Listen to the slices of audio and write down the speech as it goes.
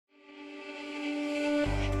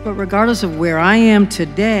But regardless of where I am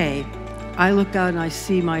today, I look out and I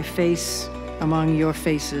see my face among your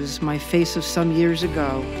faces, my face of some years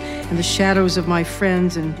ago, and the shadows of my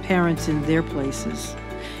friends and parents in their places,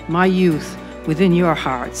 my youth within your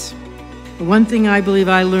hearts. The one thing I believe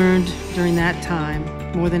I learned during that time,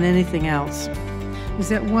 more than anything else, was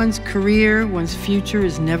that one's career, one's future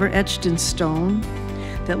is never etched in stone,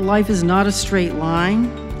 that life is not a straight line,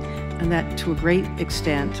 and that to a great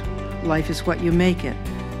extent, life is what you make it.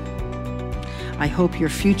 I hope your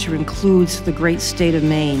future includes the great state of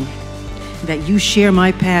Maine, that you share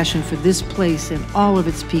my passion for this place and all of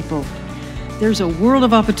its people. There's a world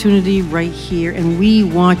of opportunity right here, and we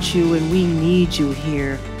want you and we need you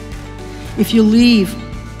here. If you leave,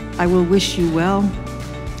 I will wish you well,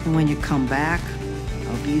 and when you come back,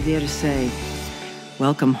 I'll be there to say,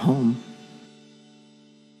 welcome home.